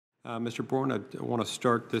Mr. Bourne, I want to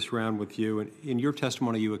start this round with you. In your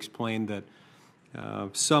testimony, you explained that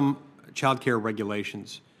some child care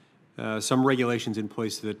regulations, some regulations in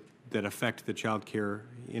place that affect the child care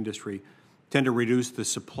industry tend to reduce the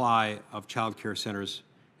supply of child care centers,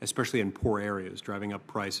 especially in poor areas, driving up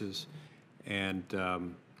prices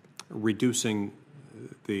and reducing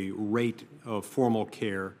the rate of formal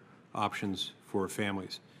care options for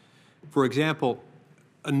families. For example,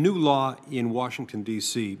 a new law in Washington,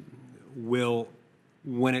 D.C. will,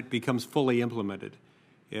 when it becomes fully implemented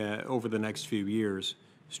over the next few years,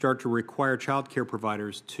 start to require child care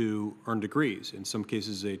providers to earn degrees, in some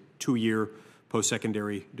cases a 2-year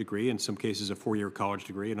post-secondary degree, in some cases a 4-year college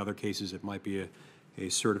degree, in other cases it might be a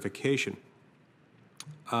certification.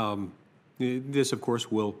 This, of course,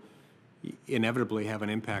 will inevitably have an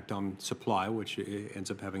impact on supply, which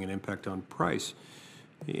ends up having an impact on price.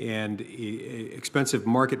 And expensive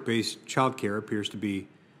market-based child care appears to be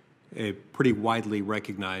a pretty widely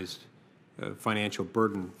recognized financial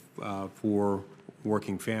burden for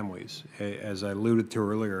working families. As I alluded to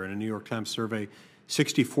earlier, in a New York Times survey,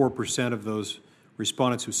 64% of those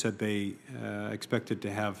respondents who said they expected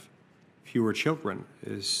to have fewer children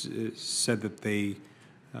said that they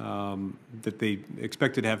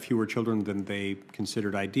expected to have fewer children than they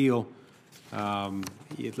considered ideal,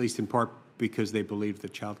 at least in part because they believed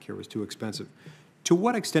that child care was too expensive. To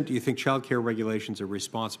what extent do you think child care regulations are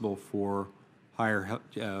responsible for higher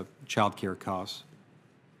child care costs?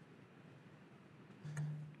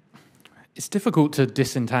 It's difficult to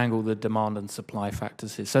disentangle the demand and supply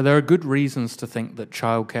factors here. So there are good reasons to think that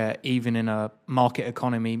childcare, even in a market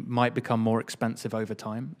economy, might become more expensive over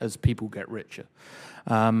time as people get richer.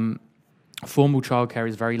 Formal childcare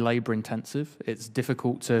is very labor-intensive. It's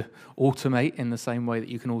difficult to automate in the same way that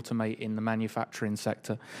you can automate in the manufacturing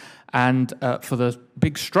sector. And for the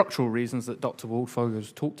big structural reasons that Dr. Waldfoger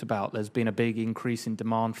has talked about, there's been a big increase in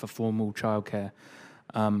demand for formal childcare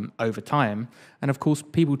over time. And of course,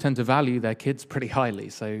 people tend to value their kids pretty highly,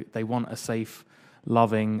 so they want a safe,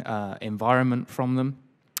 loving environment from them.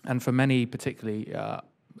 And for many, particularly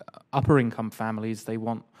upper-income families, they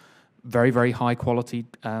want very, very high-quality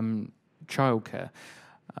childcare.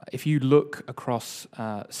 If you look across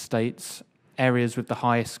states, areas with the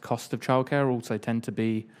highest cost of childcare also tend to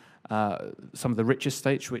be some of the richest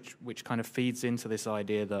states, which kind of feeds into this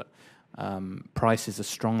idea that prices are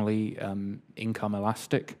strongly income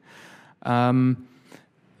elastic.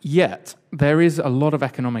 Yet there is a lot of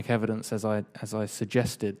economic evidence, as I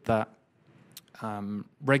suggested, that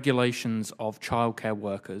regulations of childcare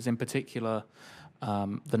workers, in particular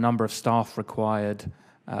the number of staff required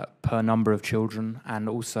per number of children, and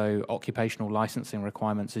also occupational licensing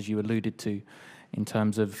requirements, as you alluded to, in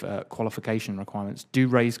terms of qualification requirements, do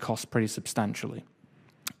raise costs pretty substantially.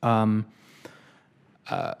 There's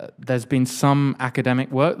been some academic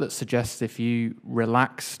work that suggests if you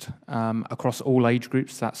relaxed across all age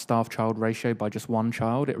groups that staff-child ratio by just one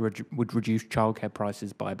child, it would reduce childcare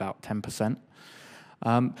prices by about 10%.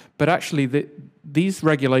 But actually, these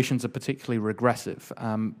regulations are particularly regressive.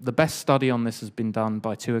 The best study on this has been done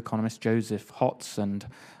by two economists, Joseph Hotz and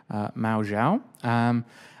Mao Zhao. And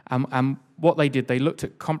what they did, they looked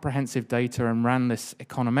at comprehensive data and ran this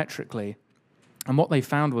econometrically. And what they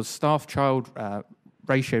found was staff-child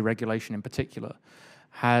ratio regulation in particular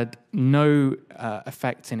had no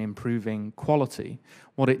effect in improving quality.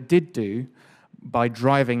 What it did do, by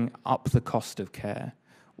driving up the cost of care,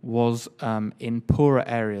 was in poorer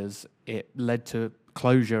areas, it led to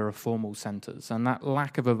closure of formal centres, and that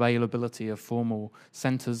lack of availability of formal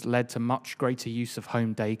centres led to much greater use of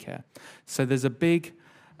home daycare. So there's a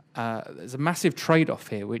massive trade-off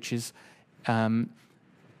here, which is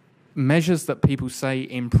measures that people say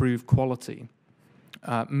improve quality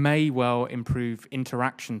may well improve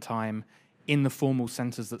interaction time in the formal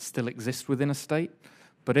centres that still exist within a state.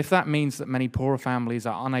 But if that means that many poorer families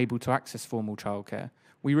are unable to access formal childcare,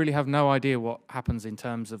 we really have no idea what happens in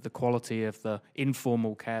terms of the quality of the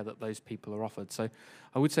informal care that those people are offered. So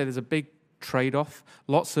I would say there's a big trade-off.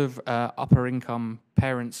 Lots of upper-income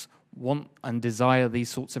parents want and desire these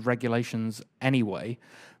sorts of regulations anyway,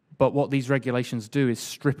 but what these regulations do is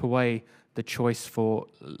strip away the choice for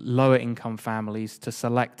lower-income families to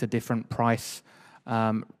select a different price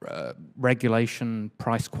regulation,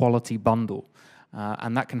 price-quality bundle.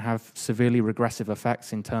 And that can have severely regressive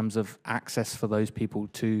effects in terms of access for those people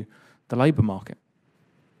to the labour market.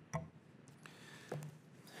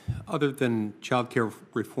 Other than childcare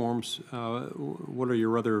reforms, what are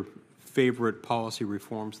your other favorite policy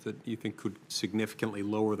reforms that you think could significantly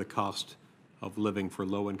lower the cost of living for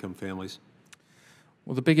low-income families?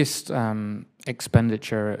 Well, the biggest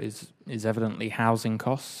expenditure is evidently housing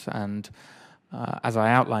costs, and as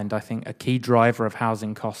I outlined, I think a key driver of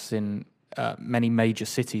housing costs in many major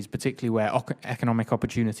cities, particularly where economic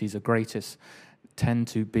opportunities are greatest, tend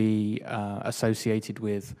to be associated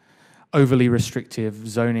with overly restrictive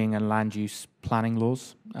zoning and land use planning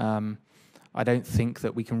laws. I don't think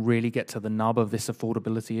that we can really get to the nub of this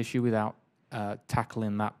affordability issue without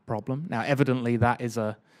tackling that problem. Now, evidently, that is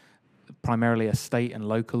primarily a state and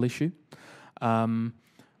local issue.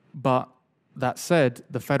 But that said,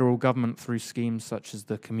 the federal government, through schemes such as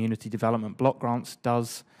the Community Development Block Grants,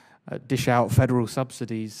 does dish out federal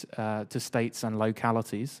subsidies to states and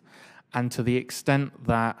localities. And to the extent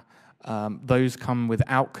that those come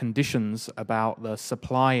without conditions about the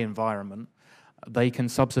supply environment, they can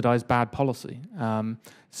subsidize bad policy.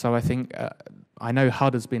 So I think, I know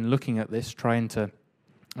HUD has been looking at this, trying to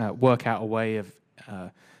work out a way of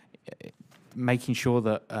making sure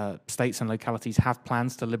that states and localities have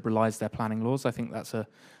plans to liberalize their planning laws. I think that's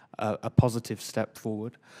a positive step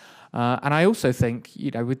forward. And I also think,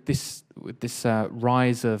 with this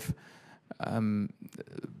rise of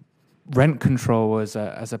rent control as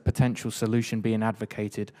a potential solution being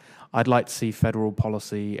advocated, I'd like to see federal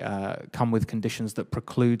policy come with conditions that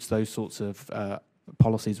precludes those sorts of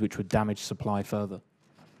policies which would damage supply further.